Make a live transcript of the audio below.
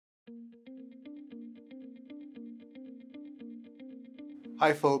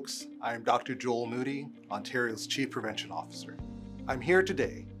Hi folks, I am Dr. Joel Moody, Ontario's Chief Prevention Officer. I'm here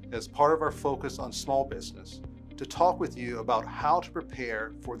today as part of our focus on small business to talk with you about how to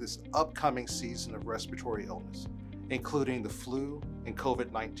prepare for this upcoming season of respiratory illness, including the flu and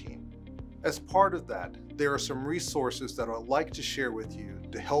COVID-19. As part of that, there are some resources that I'd like to share with you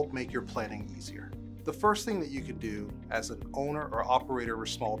to help make your planning easier. The first thing that you can do as an owner or operator of a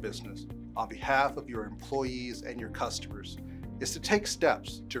small business on behalf of your employees and your customers is to take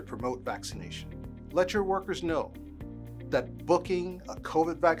steps to promote vaccination. Let your workers know that booking a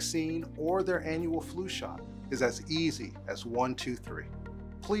COVID vaccine or their annual flu shot is as easy as 1, 2, 3.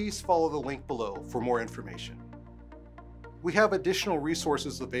 Please follow the link below for more information. We have additional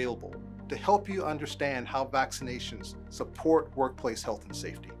resources available to help you understand how vaccinations support workplace health and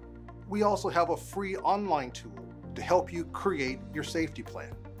safety. We also have a free online tool to help you create your safety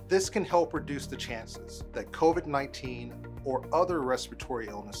plan. This can help reduce the chances that COVID-19 or other respiratory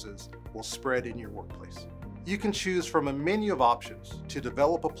illnesses will spread in your workplace. You can choose from a menu of options to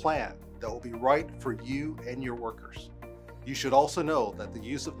develop a plan that will be right for you and your workers. You should also know that the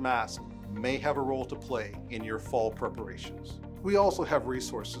use of masks may have a role to play in your fall preparations. We also have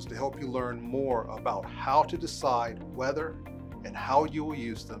resources to help you learn more about how to decide whether and how you will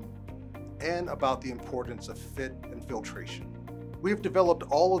use them, and about the importance of fit and filtration. We've developed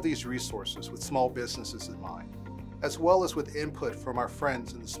all of these resources with small businesses in mind, as well as with input from our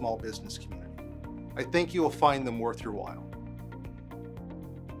friends in the small business community. I think you will find them worth your while.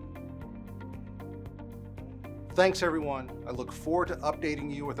 Thanks everyone. I look forward to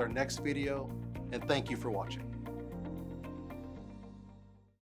updating you with our next video, and thank you for watching.